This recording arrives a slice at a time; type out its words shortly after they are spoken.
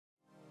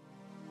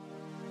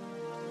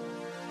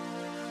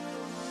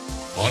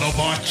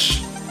Autobots,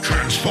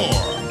 transform!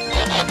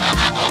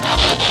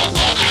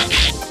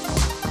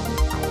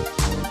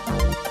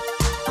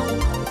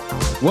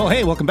 Well,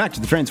 hey, welcome back to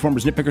the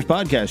Transformers Nitpickers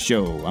Podcast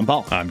Show. I'm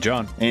Paul. I'm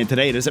John. And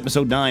today it is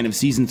episode 9 of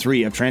season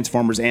 3 of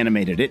Transformers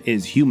Animated. It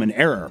is Human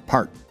Error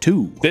Part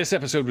 2. This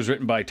episode was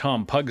written by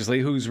Tom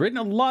Pugsley, who's written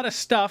a lot of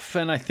stuff,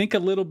 and I think a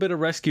little bit of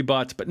Rescue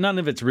Bots, but none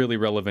of it's really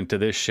relevant to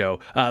this show.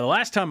 The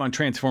last time on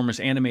Transformers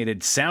Animated,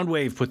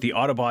 Soundwave put the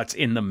Autobots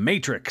in the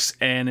Matrix,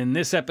 and in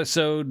this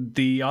episode,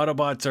 the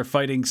Autobots are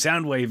fighting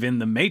Soundwave in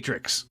the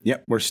Matrix.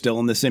 Yep, we're still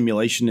in the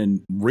simulation,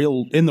 and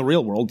in the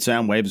real world,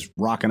 Soundwave's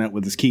rocking out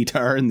with his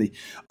guitar, and the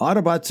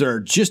Autobots are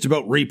just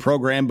about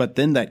reprogrammed, but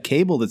then that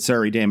cable that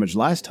Sari damaged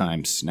last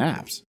time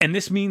snaps. And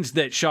this means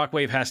that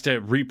Shockwave has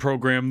to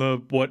reprogram the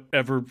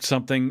whatever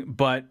something,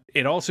 but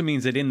it also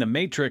means that in the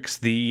Matrix,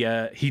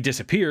 he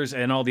disappears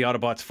and all the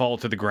Autobots fall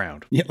to the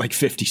ground. Yeah, like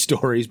 50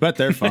 stories, but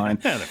they're fine.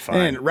 Yeah, they're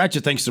fine. And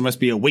Ratchet thinks there must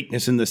be a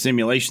weakness in the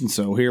simulation,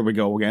 so here we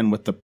go again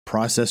with the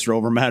processor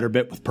over matter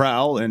bit with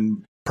Prowl,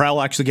 and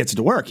Prowl actually gets it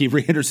to work. He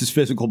re-enters his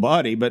physical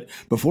body, but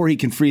before he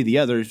can free the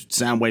others,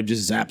 Soundwave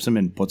just zaps him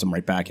and puts him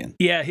right back in.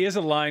 Yeah, he has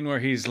a line where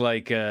he's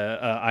like,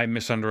 I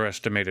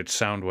misunderestimated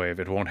Soundwave.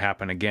 It won't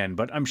happen again.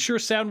 But I'm sure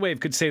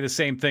Soundwave could say the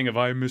same thing of,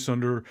 I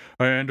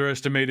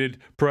underestimated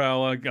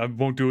Prowl. I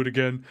won't do it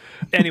again.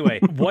 Anyway,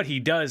 what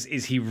he does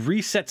is he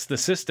resets the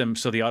system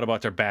so the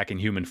Autobots are back in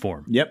human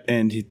form. Yep,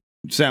 and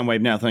Soundwave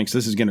now thinks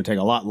this is going to take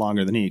a lot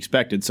longer than he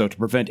expected, so to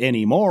prevent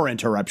any more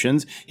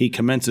interruptions, he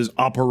commences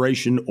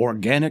Operation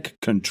Organic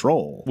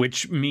Control.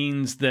 Which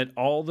means that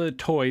all the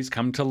toys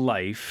come to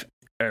life.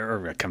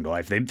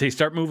 They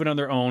start moving on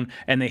their own,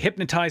 and they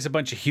hypnotize a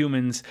bunch of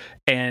humans,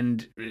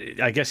 and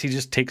I guess he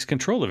just takes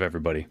control of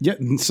everybody. Yeah,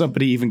 and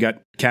somebody even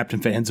got Captain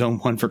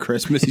Fanzone one for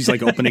Christmas. He's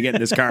like opening it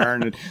in his car,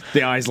 and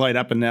the eyes light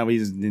up, and now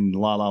he's in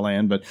La La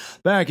Land. But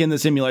back in the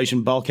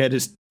simulation, Bulkhead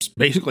is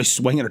basically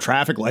swinging a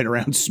traffic light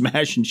around,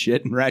 smashing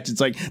shit, and Ratchet's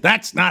like,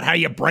 that's not how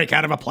you break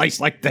out of a place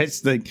like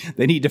this. They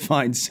need to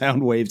find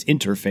Soundwave's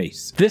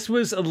interface. This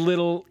was a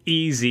little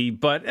easy,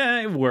 but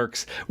it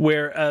works,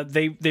 where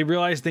they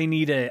realize they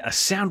need a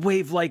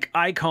Soundwave-like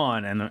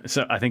icon, and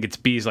so I think it's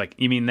B's like,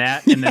 you mean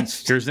that? And then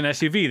here's an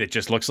SUV that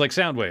just looks like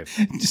Soundwave.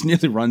 Just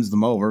nearly runs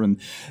them over,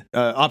 and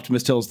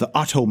Optimus tells the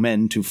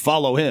Automen to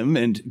follow him,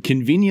 and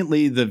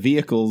conveniently the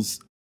vehicles,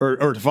 or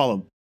to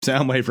follow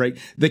Soundwave,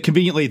 right?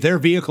 Conveniently their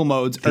vehicle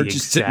modes are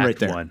just sitting right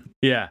there. One.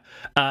 Yeah.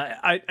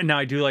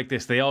 I do like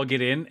this. They all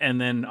get in,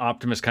 and then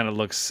Optimus kind of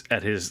looks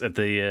at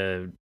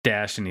the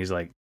dash, and he's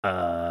like,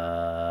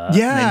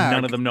 yeah, and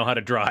none of them know how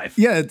to drive.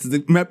 Yeah,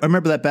 I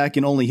remember that back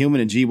in Only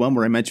Human and G1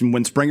 where I mentioned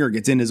when Springer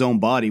gets in his own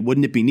body,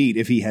 wouldn't it be neat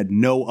if he had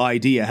no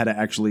idea how to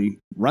actually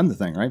run the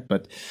thing, right?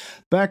 But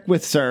back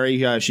with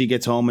Sari, she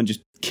gets home and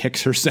just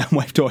kicks her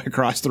Soundwave toy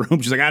across the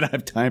room. She's like, I don't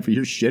have time for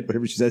your shit,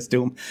 whatever she says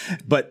to him.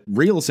 But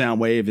real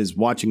Soundwave is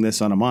watching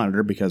this on a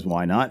monitor because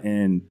why not?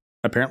 And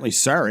apparently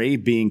Sari,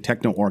 being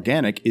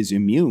techno-organic, is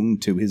immune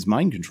to his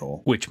mind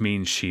control. Which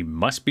means she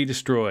must be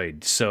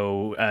destroyed.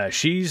 So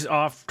she's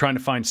off trying to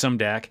find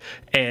Sumdac,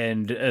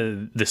 and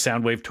the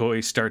Soundwave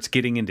toy starts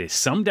getting into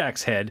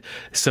Sumdac's head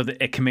so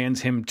that it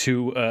commands him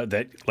to,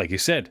 that, like you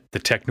said, the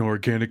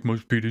techno-organic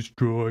must be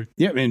destroyed.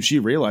 Yeah, and she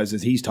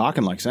realizes he's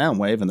talking like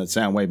Soundwave and that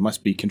Soundwave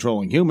must be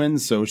controlling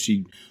humans, so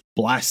she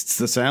blasts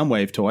the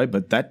Soundwave toy,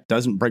 but that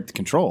doesn't break the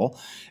control,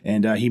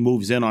 and he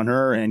moves in on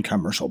her, and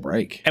commercial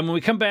break. And when we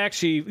come back,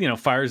 she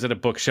fires at a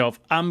bookshelf.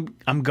 I'm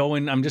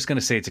just going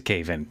to say it's a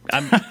cave-in.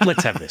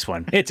 Let's have this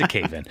one. It's a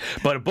cave-in.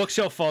 But a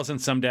bookshelf falls on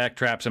Sumdac,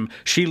 traps him.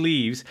 She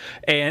leaves,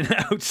 and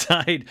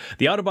outside,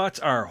 the Autobots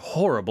are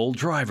horrible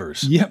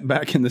drivers. Yep,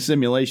 back in the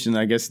simulation,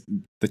 I guess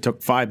they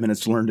took 5 minutes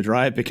to learn to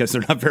drive because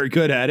they're not very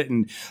good at it,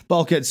 and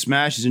Bulkhead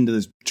smashes into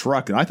this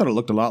truck, and I thought it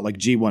looked a lot like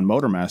G1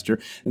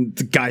 Motormaster, and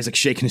the guy's like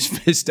shaking his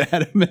fist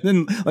at him, and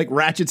then like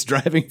Ratchet's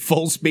driving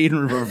full speed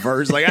in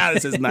reverse, like,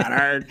 this is not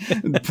hard.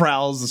 And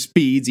Prowls the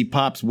speeds, he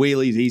pops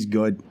wheelies, he's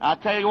good. I'll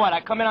tell you what,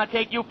 I come in, I'll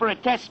take you for a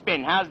test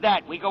spin. How's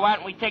that? We go out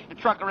and we take the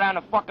truck around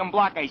the fucking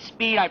block. I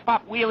speed, I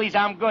pop wheelies,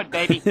 I'm good,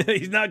 baby.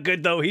 He's not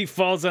good, though. He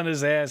falls on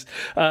his ass.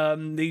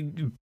 He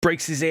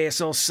breaks his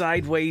ass all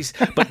sideways,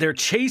 but they're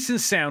chasing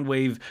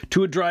Soundwave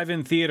to a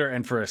drive-in theater,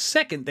 and for a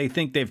second, they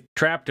think they've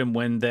trapped him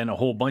when then a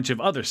whole bunch of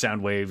other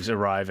Soundwaves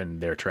arrive,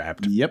 and they're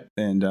trapped. Yep,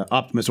 and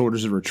Optimus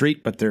orders a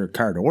retreat, but their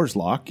car doors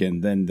lock,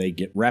 and then they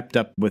get wrapped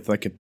up with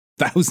like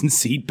 1,000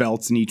 seat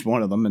belts in each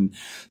one of them, and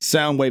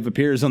Soundwave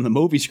appears on the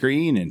movie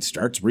screen and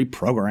starts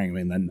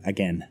reprogramming them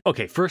again.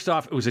 Okay, first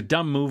off, it was a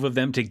dumb move of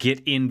them to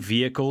get in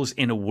vehicles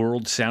in a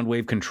world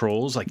Soundwave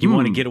controls. Like, you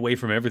want to get away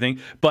from everything,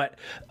 but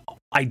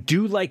I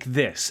do like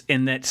this,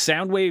 in that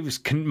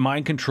Soundwave's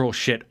mind control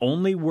shit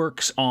only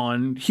works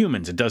on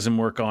humans. It doesn't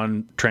work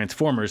on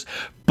Transformers,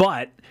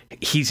 but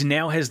he's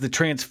now has the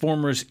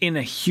Transformers in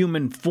a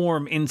human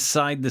form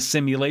inside the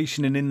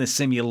simulation, and in the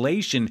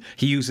simulation,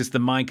 he uses the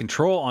mind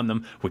control on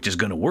them, which is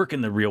going to work in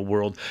the real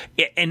world.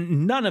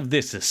 And none of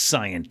this is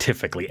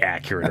scientifically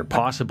accurate or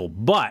possible,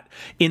 but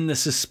in the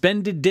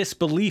suspended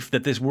disbelief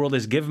that this world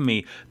has given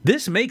me,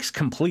 this makes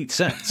complete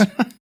sense.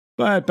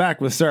 But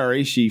back with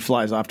Sari, she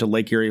flies off to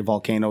Lake Erie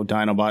Volcano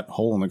Dinobot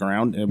hole in the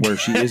ground, where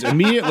she is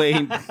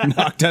immediately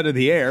knocked out of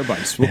the air by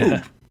Swoop.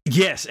 Yeah.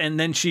 Yes, and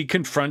then she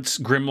confronts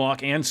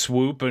Grimlock and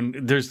Swoop, and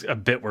there's a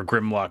bit where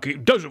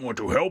Grimlock doesn't want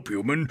to help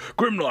human.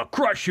 Grimlock,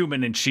 crush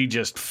human, and she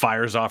just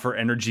fires off her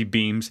energy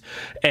beams.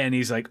 And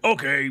he's like,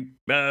 okay,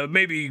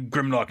 maybe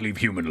Grimlock leave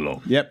human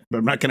alone. Yep, but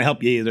I'm not going to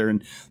help you either.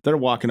 And they're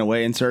walking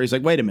away, and Sari's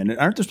like, wait a minute,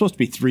 aren't there supposed to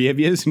be 3 of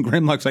you? And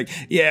Grimlock's like,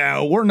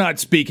 yeah, we're not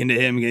speaking to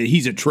him.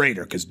 He's a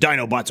traitor, because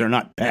Dinobots are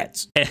not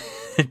pets.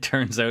 It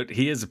turns out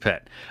he is a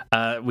pet.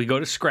 We go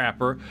to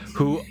Scrapper,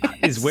 who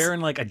is wearing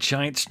like a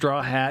giant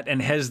straw hat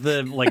and has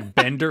the like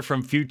Bender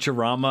from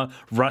Futurama,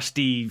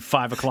 rusty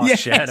 5 o'clock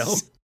shadow.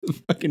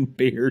 Fucking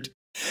beard.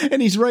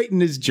 And he's writing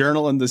his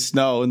journal in the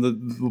snow, and the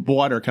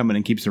water coming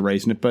and keeps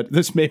erasing it. But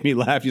this made me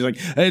laugh. He's like,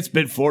 it's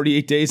been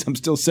 48 days. I'm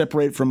still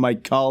separated from my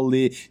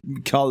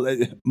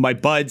my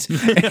buds.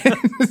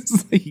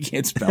 It's like, he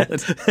can't spell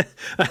it.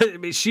 I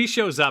mean, she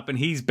shows up, and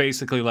he's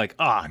basically like,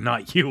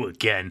 not you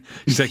again.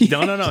 She's like,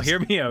 no, hear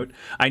me out.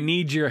 I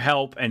need your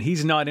help. And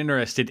he's not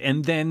interested.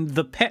 And then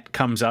the pet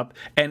comes up,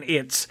 and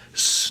it's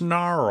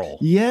Snarl.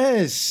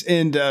 Yes.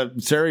 And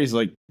Sari's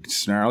like,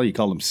 Snarl? You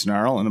called him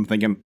Snarl? And I'm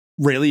thinking,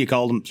 really? You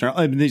called him Snarl?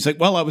 And he's like,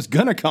 well, I was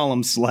going to call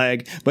him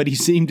Slag, but he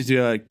seemed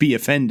to be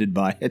offended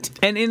by it.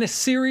 And in a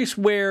series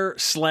where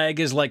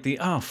Slag is like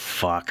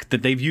that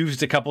they've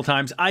used a couple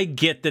times, I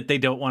get that they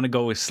don't want to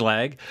go with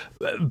Slag,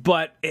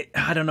 but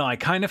I don't know. I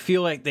kind of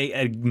feel like they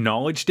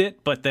acknowledged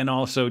it, but then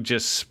also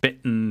just spit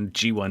in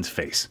G1's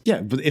face.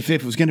 Yeah, but if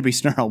it was going to be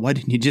Snarl, why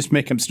didn't you just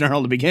make him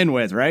Snarl to begin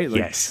with, right? Like,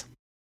 yes.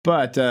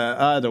 But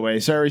either way,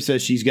 Sari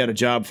says she's got a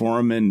job for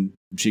him, and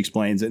she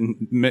explains it.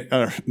 And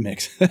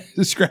Mix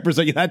Scrapper's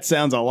like, that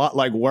sounds a lot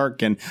like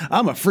work, and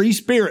I'm a free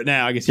spirit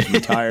now. I guess he's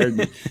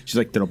retired. She's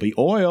like, there'll be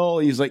oil.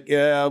 He's like,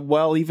 yeah,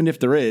 well, even if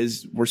there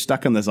is, we're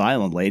stuck on this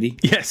island, lady.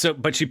 Yeah,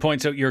 but she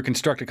points out, you're a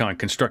Constructicon,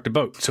 construct a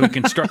boat. So he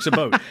constructs a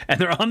boat,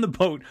 and they're on the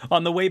boat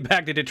on the way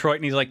back to Detroit,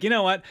 and he's like, you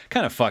know what?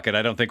 Kind of fuck it.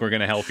 I don't think we're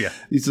going to help you.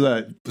 He's,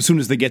 as soon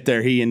as they get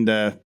there, he and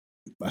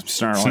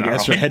Snarl, I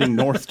guess, are heading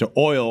north to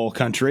oil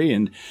country,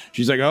 and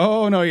she's like,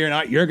 oh, no, you're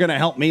not. You're going to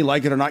help me,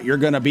 like it or not. You're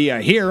going to be a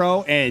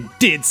hero. And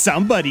did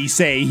somebody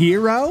say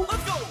hero?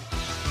 Let's go.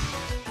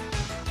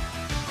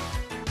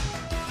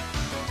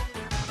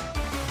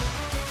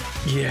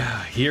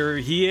 Yeah, here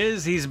he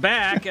is. He's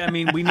back. I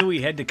mean, we knew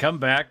he had to come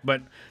back,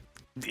 but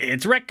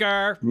it's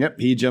Wreck-Gar. Yep,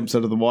 he jumps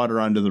out of the water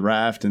onto the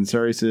raft, and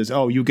Sari says,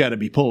 oh, you got to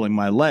be pulling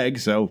my leg,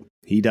 so...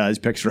 He does,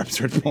 picks her up,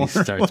 starts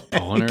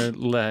pulling her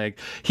leg.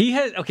 He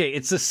has,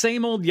 it's the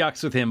same old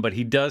yucks with him, but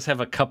he does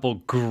have a couple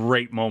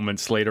great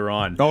moments later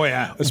on. Oh,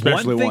 yeah,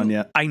 especially one,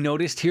 yeah. I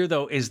noticed here,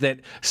 though, is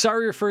that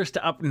Sari refers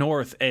to up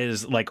north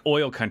as like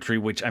oil country,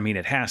 which, I mean,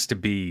 it has to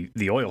be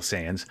the oil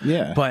sands.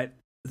 Yeah. But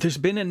there's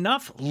been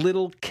enough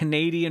little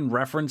Canadian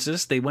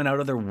references. They went out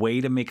of their way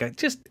to make I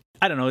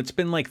don't know, it's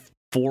been like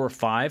 4 or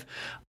 5.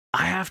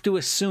 I have to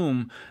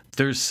assume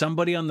there's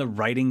somebody on the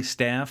writing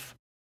staff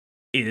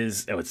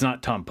it's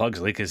not Tom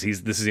Pugsley because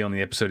this is the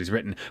only episode he's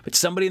written, but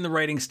somebody in the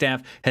writing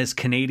staff has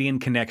Canadian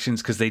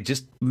connections because they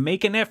just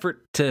make an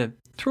effort to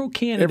throw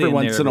Canada every in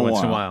once there in every a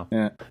once while. in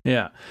a while.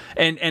 Yeah.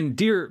 And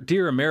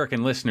dear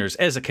American listeners,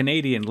 as a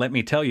Canadian, let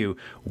me tell you,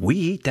 we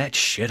eat that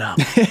shit up.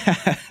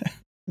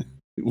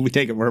 We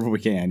take it wherever we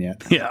can, yeah.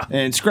 Yeah.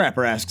 And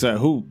Scrapper asks,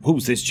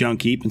 who's this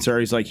junk heap? And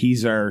Sari's like,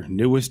 he's our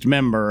newest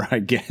member, I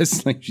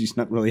guess. Like, she's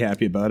not really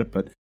happy about it,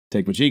 but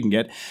take what she can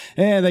get.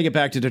 And they get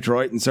back to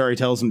Detroit, and Sari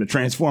tells him to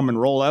transform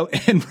and roll out,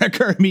 and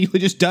Wreck-Gar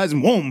immediately just does,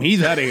 and boom,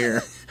 he's out of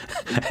here.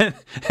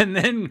 and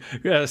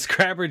then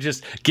Scrapper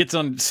just gets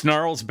on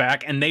Snarl's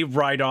back, and they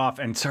ride off,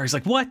 and Sari's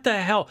like, what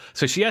the hell?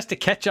 So she has to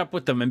catch up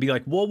with them and be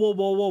like,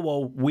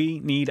 whoa, we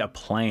need a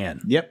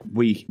plan. Yep,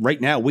 right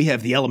now we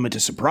have the element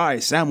of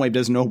surprise. Soundwave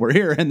doesn't know we're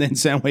here, and then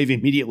Soundwave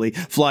immediately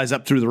flies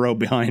up through the road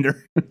behind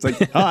her. It's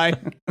like, hi.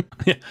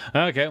 Yeah,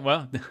 okay,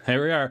 well,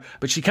 there we are.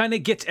 But she kind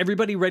of gets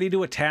everybody ready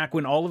to attack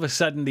when all of a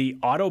sudden the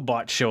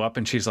Autobots show up,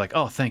 and she's like,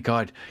 oh, thank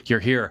God you're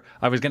here.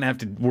 I was going to have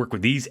to work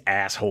with these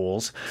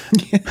assholes.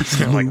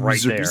 They're like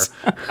right there.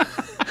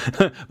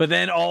 But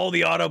then all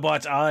the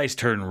Autobots' eyes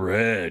turn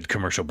red.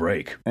 Commercial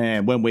break.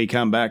 And when we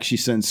come back, she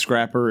sends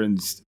Scrapper and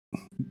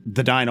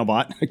the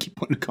Dinobot, I keep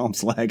wanting to call him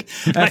Slag,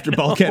 after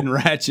Bulkhead and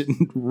Ratchet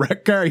and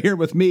Wreck-Gar here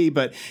with me,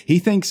 but he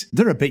thinks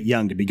they're a bit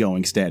young to be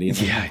going steady.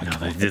 Yeah, I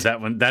know.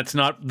 That one. That's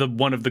not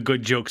one of the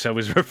good jokes I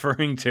was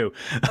referring to.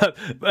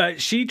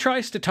 She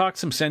tries to talk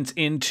some sense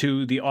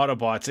into the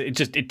Autobots.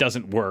 It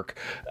doesn't work.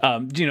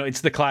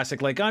 It's the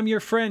classic, like, I'm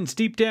your friends.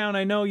 Deep down,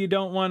 I know you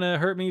don't want to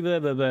hurt me, blah,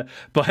 blah, blah.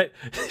 But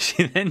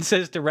she then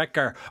says to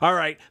Wreck-Gar, all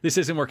right, this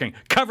isn't working.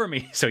 Cover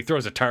me. So he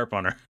throws a tarp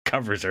on her,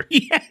 covers her.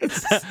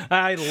 Yes.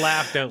 I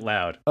laughed out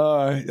out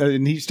loud.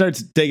 And he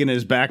starts digging in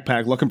his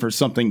backpack looking for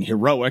something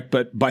heroic,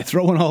 but by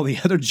throwing all the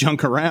other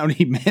junk around,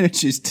 he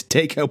manages to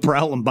take out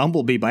Prowl and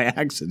Bumblebee by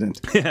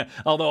accident.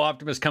 Although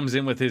Optimus comes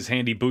in with his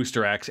handy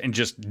booster axe and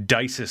just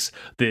dices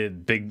the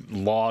big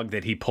log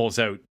that he pulls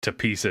out to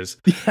pieces.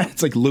 Yeah,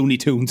 it's like Looney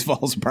Tunes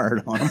falls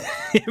apart on him.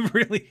 It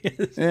really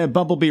is. Yeah,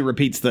 Bumblebee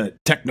repeats the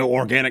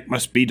techno-organic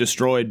must be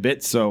destroyed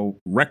bit, so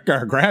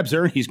Wreck-Gar grabs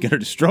her and he's going to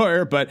destroy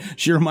her, but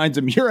she reminds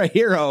him, you're a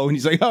hero. And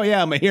he's like, oh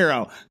yeah, I'm a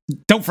hero.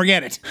 Don't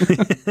forget it.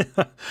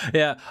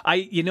 Yeah,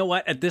 you know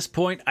what? At this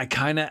point,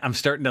 I'm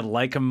starting to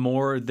like him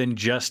more than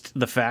just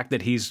the fact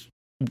that he's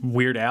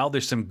Weird Al.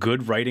 There's some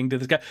good writing to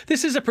this guy.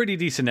 This is a pretty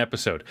decent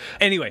episode.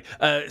 Anyway,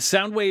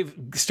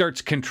 Soundwave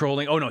starts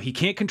controlling. Oh no, he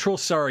can't control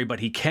Sari, but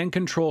he can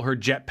control her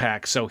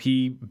jetpack. So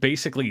he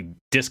basically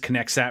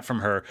disconnects that from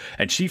her,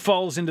 and she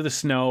falls into the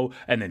snow.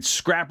 And then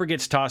Scrapper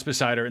gets tossed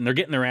beside her, and they're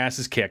getting their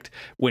asses kicked.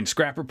 When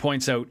Scrapper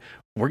points out,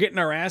 we're getting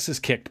our asses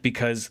kicked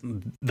because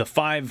the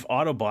 5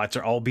 Autobots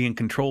are all being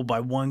controlled by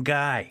one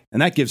guy.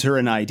 And that gives her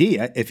an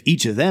idea. If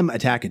each of them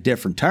attack a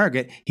different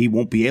target, he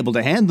won't be able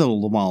to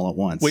handle them all at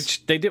once.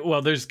 Which they did.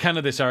 Well, there's kind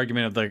of this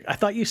argument of like, I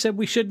thought you said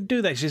we shouldn't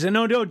do that. She said,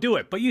 no, don't do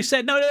it. But you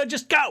said, no,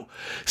 just go.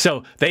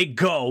 So they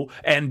go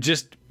and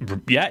just,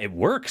 yeah, it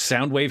works.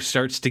 Soundwave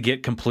starts to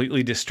get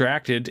completely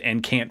distracted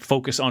and can't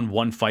focus on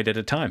one fight at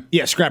a time.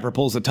 Yeah, Scrapper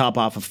pulls the top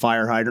off a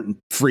fire hydrant and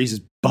freezes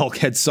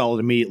Bulkhead solid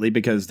immediately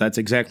because that's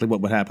exactly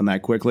what would happen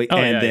that quickly.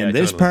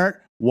 This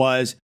part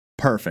was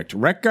perfect.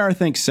 Wreck-Gar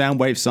thinks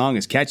Soundwave's song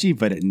is catchy,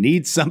 but it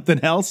needs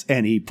something else,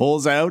 and he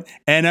pulls out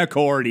an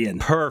accordion.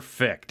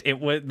 Perfect.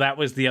 That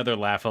was the other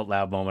laugh out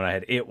loud moment I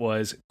had. It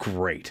was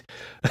great.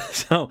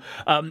 So,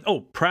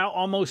 Prowl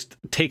almost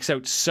takes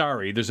out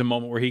Sari. There's a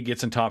moment where he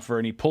gets on top of her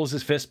and he pulls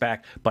his fist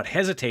back, but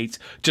hesitates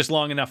just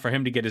long enough for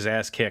him to get his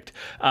ass kicked.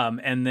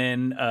 And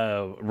then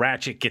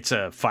Ratchet gets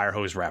a fire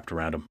hose wrapped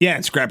around him. Yeah,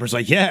 and Scrapper's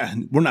like, yeah,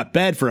 we're not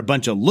bad for a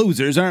bunch of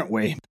losers, aren't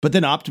we? But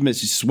then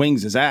Optimus just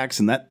swings his axe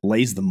and that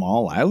lays them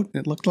all out,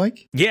 it looked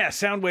like. Yeah,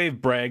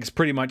 Soundwave brags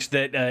pretty much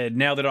that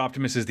now that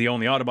Optimus is the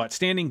only Autobot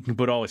standing, he can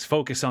put all his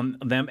focus on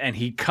them, and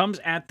he comes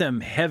at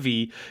them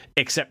heavy,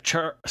 except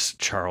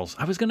Charles.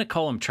 I was going to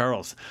call him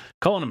Charles.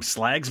 Calling him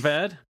Slag's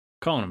bad?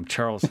 Calling him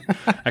Charles.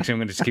 Actually, I'm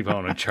going to just keep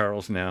calling him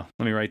Charles now.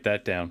 Let me write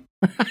that down.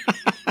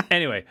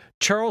 Anyway,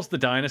 Charles the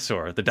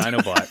dinosaur, the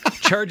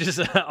Dinobot, charges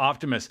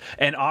Optimus,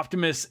 and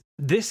Optimus,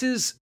 this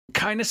is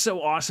kind of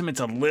so awesome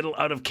it's a little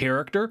out of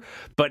character,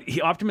 but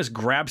Optimus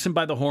grabs him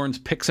by the horns,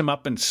 picks him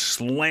up, and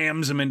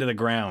slams him into the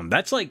ground.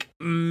 That's like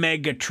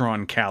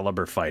Megatron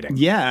caliber fighting.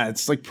 Yeah,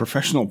 it's like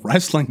professional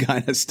wrestling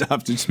kind of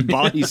stuff, just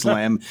body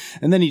slam.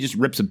 And then he just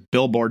rips a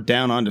billboard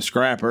down onto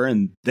Scrapper,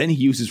 and then he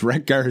uses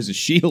Wreck-Gar as a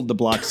shield to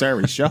block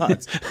Sari's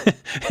shots.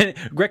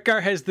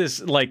 Wreck-Gar has this,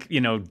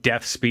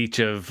 death speech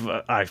of,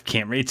 I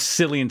can't read, it's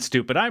silly and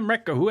stupid. I'm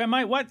Wreck-Gar, who am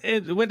I? What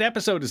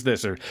episode is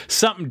this? Or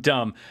something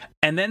dumb.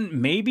 And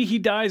then maybe he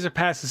dies or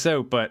passes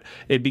out, but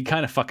it'd be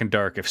kind of fucking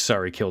dark if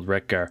Sari killed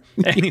Wreck-Gar.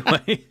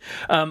 Anyway,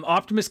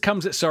 Optimus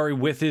comes at Sari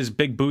with his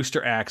big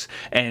booster axe,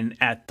 and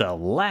at the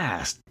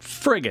last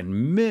friggin'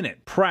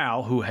 minute,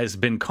 Prowl, who has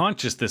been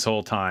conscious this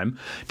whole time,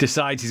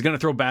 decides he's going to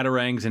throw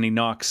batarangs, and he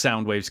knocks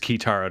Soundwave's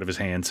keytar out of his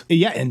hands.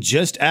 Yeah, and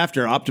just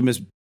after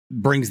Optimus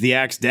brings the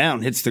axe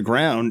down, hits the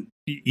ground,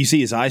 you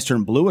see his eyes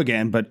turn blue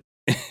again, but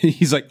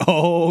he's like,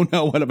 oh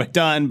no, what have I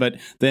done? But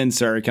then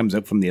Sari comes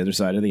up from the other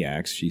side of the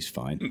axe. She's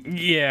fine.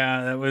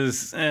 Yeah, that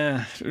was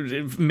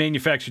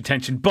manufactured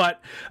tension. But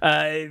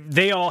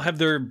they all have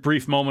their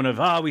brief moment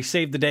of, we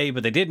saved the day,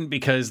 but they didn't,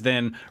 because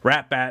then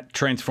Rat-Bat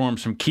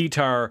transforms from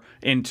Keytar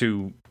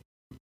into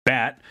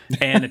Bat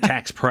and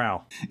attacks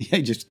Prowl. Yeah,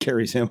 he just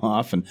carries him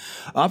off, and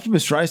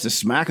Optimus tries to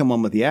smack him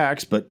on with the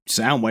axe, but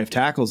Soundwave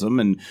tackles him,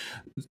 and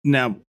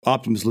now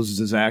Optimus loses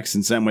his axe,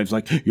 and Soundwave's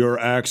like, your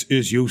axe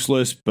is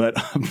useless, but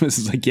Optimus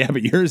is like, yeah,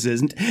 but yours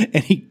isn't,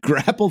 and he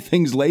grapple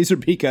things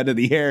Laserbeak out of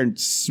the air and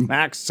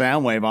smacks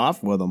Soundwave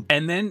off with him.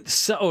 And then,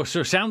 so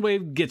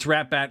Soundwave gets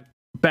Rat-Bat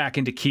back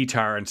into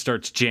Keytar and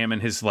starts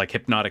jamming his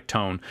hypnotic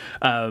tone.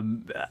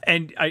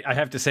 And I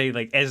have to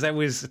say, as I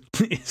was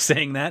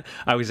saying that,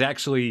 I was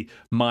actually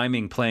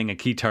miming playing a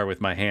Keytar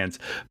with my hands.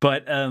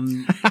 But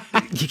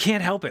you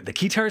can't help it. The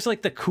Keytar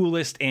is the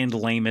coolest and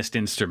lamest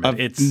instrument.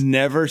 It's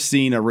never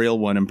seen a real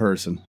one in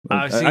person.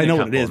 I know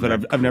what it is,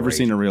 but I've never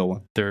seen a real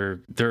one.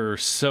 They're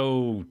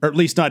so, or at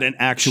least not an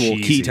actual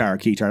cheesy.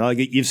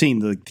 Keytar. You've seen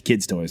the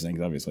kids' toys things,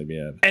 obviously. But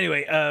yeah.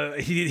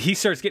 Anyway, he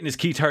starts getting his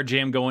Keytar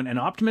jam going, and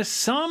Optimus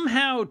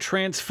somehow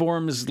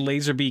transforms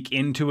Laserbeak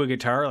into a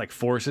guitar,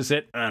 forces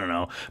it, I don't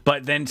know,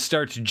 but then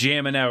starts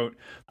jamming out.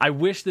 I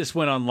wish this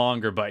went on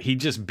longer, but he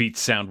just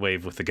beats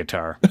Soundwave with the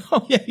guitar.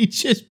 Oh yeah, he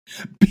just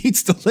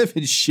beats the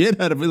living shit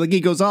out of it. He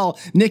goes all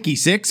Nikki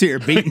Sixx here,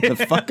 beating the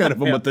fuck out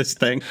of him with this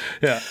thing.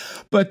 Yeah.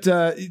 But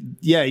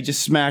he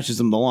just smashes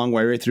them the long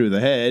way right through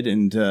the head,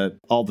 and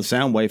all the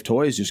Soundwave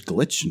toys just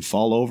glitch and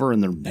fall over,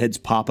 and their heads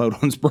pop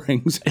out on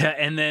springs. Yeah,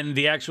 and then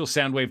the actual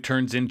Soundwave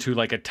turns into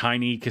a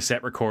tiny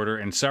cassette recorder,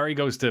 and Sari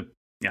goes to,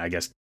 I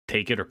guess,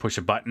 take it or push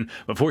a button.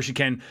 Before she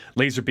can,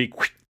 Laserbeak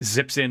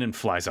zips in and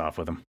flies off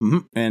with him. Mm-hmm.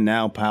 And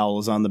now Powell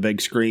is on the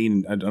big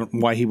screen. I don't know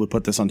why he would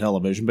put this on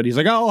television, but he's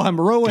like, oh, I'm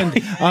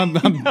ruined. I'm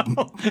going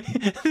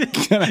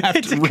to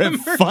have to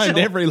refund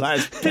every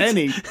last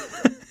penny.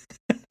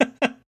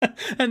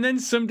 And then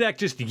Sumdak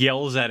just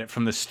yells at it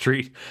from the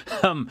street.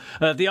 The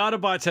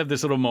Autobots have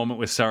this little moment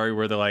with Sari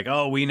where they're like,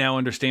 oh, we now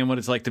understand what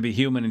it's like to be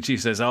human. And she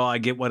says, oh, I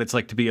get what it's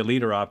like to be a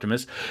leader,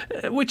 Optimus,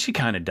 which she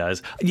kind of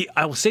does.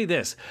 I will say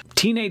this.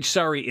 Teenage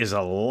Sari is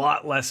a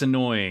lot less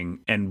annoying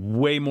and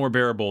way more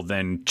bearable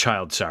than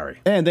child Sari.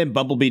 And then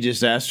Bumblebee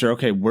just asked her,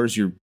 okay,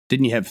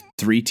 didn't you have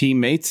 3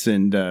 teammates?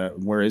 And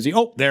where is he?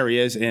 Oh, there he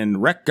is.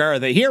 And Wreck-Gar,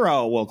 the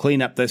hero, will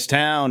clean up this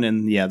town.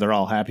 And yeah, they're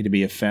all happy to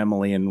be a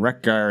family. And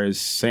Wreck-Gar is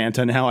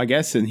Santa now, I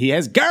guess. And he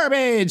has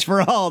garbage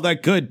for all the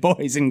good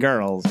boys and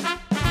girls.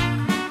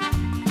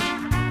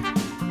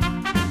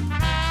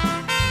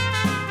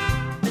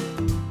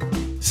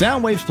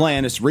 Soundwave's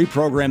plan is to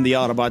reprogram the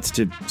Autobots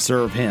to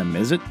serve him,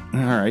 is it?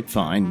 Alright,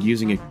 fine.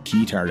 Using a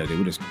keytar to do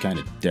it is kind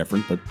of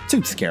different, but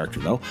suits the character,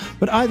 though.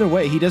 But either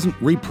way, he doesn't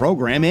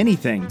reprogram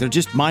anything. They're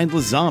just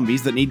mindless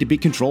zombies that need to be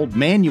controlled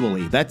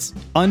manually. That's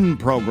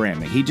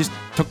unprogramming. He just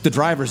took the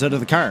drivers out of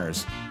the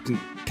cars.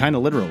 Kind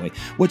of literally.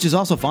 Which is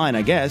also fine,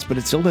 I guess, but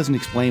it still doesn't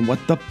explain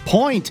what the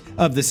point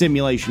of the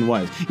simulation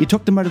was. You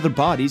took them out of their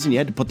bodies and you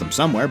had to put them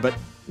somewhere, but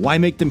why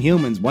make them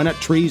humans? Why not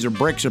trees or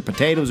bricks or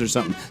potatoes or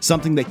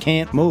something that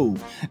can't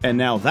move? And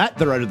now that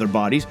they're out of their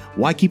bodies,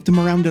 why keep them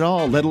around at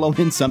all, let alone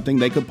in something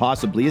they could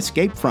possibly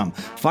escape from?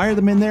 Fire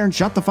them in there and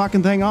shut the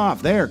fucking thing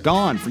off. There,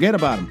 gone. Forget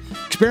about them.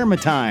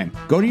 Experiment time.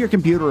 Go to your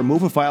computer,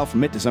 remove a file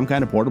from it to some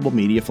kind of portable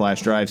media,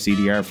 flash drive,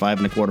 CDR, 5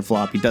 1/4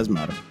 floppy, doesn't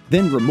matter.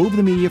 Then remove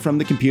the media from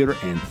the computer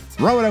and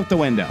throw it out the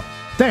window.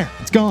 There,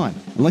 it's gone.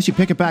 Unless you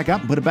pick it back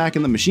up and put it back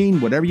in the machine,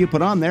 whatever you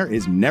put on there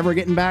is never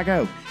getting back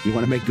out. You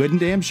want to make good and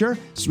damn sure?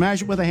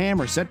 Smash it with a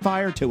hammer, set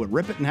fire to it,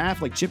 rip it in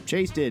half like Chip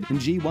Chase did in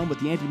G1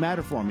 with the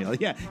antimatter formula.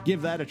 Yeah,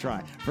 give that a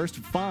try. First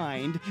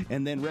find,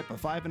 and then rip a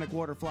 5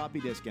 1/4 floppy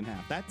disk in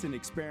half. That's an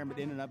experiment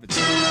in and of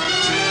itself.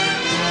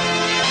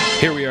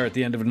 Here we are at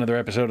the end of another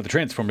episode of the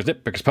Transformers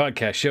Nitpickers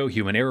Podcast Show,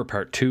 Human Error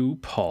Part 2.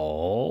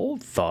 Paul,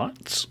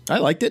 thoughts? I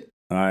liked it.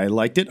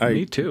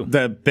 Me too.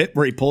 The bit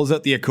where he pulls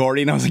out the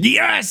accordion, I was like,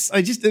 yes!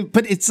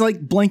 But it's like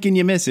blink and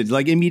you miss it.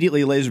 Like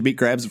immediately Laserbeak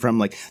grabs it from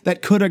like,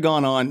 that could have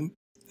gone on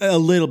a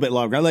little bit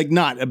longer. Like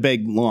not a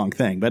big long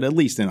thing, but at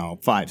least,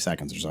 5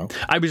 seconds or so.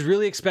 I was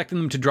really expecting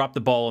them to drop the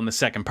ball in the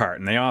second part,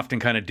 and they often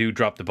kind of do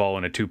drop the ball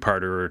in a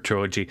 2-parter or a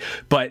trilogy.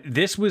 But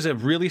this was a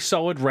really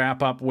solid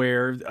wrap-up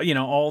where,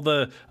 all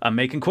the,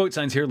 making quote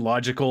signs here,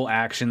 logical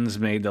actions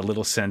made a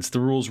little sense.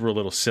 The rules were a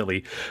little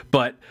silly,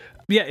 but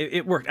yeah,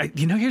 it worked.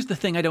 Here's the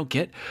thing I don't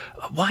get.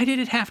 Why did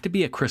it have to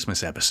be a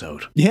Christmas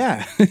episode?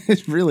 Yeah,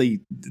 it's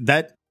really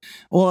that.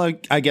 Well,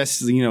 I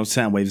guess,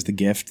 Soundwave's the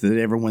gift that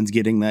everyone's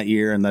getting that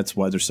year, and that's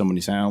why there's so many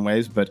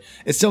Soundwaves. But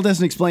it still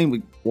doesn't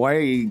explain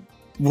why.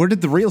 Where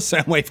did the real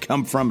Soundwave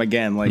come from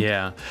again?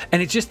 Yeah.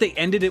 And it's just they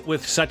ended it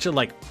with such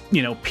a,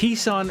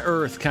 peace on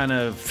earth kind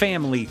of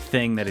family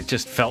thing that it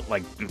just felt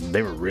like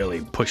they were really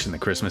pushing the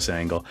Christmas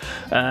angle.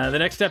 The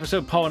next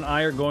episode Paul and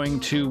I are going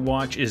to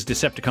watch is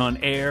Decepticon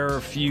Air.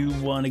 If you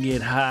want to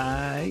get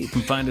high, you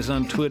can find us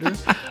on Twitter.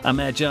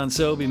 I'm at John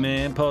Sobey,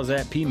 man. Paul's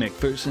at P.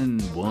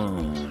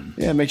 McPherson1.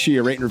 Yeah, make sure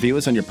you rate and review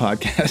us on your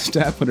podcast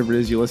app, whatever it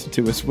is you listen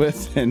to us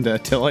with, and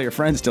tell all your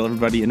friends, tell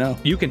everybody you know.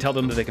 You can tell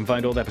them that they can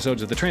find old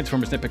episodes of the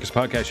Transformers Nitpickers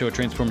Podcast Show at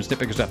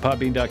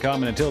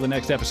TransformersNitpickers.podbean.com. And until the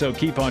next episode,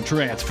 keep on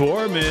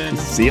transforming.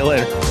 See you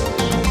later.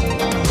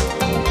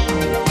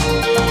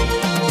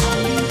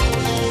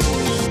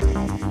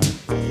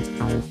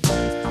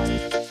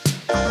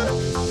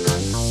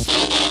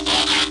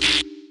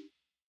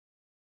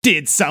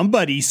 Did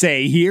somebody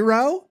say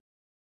hero?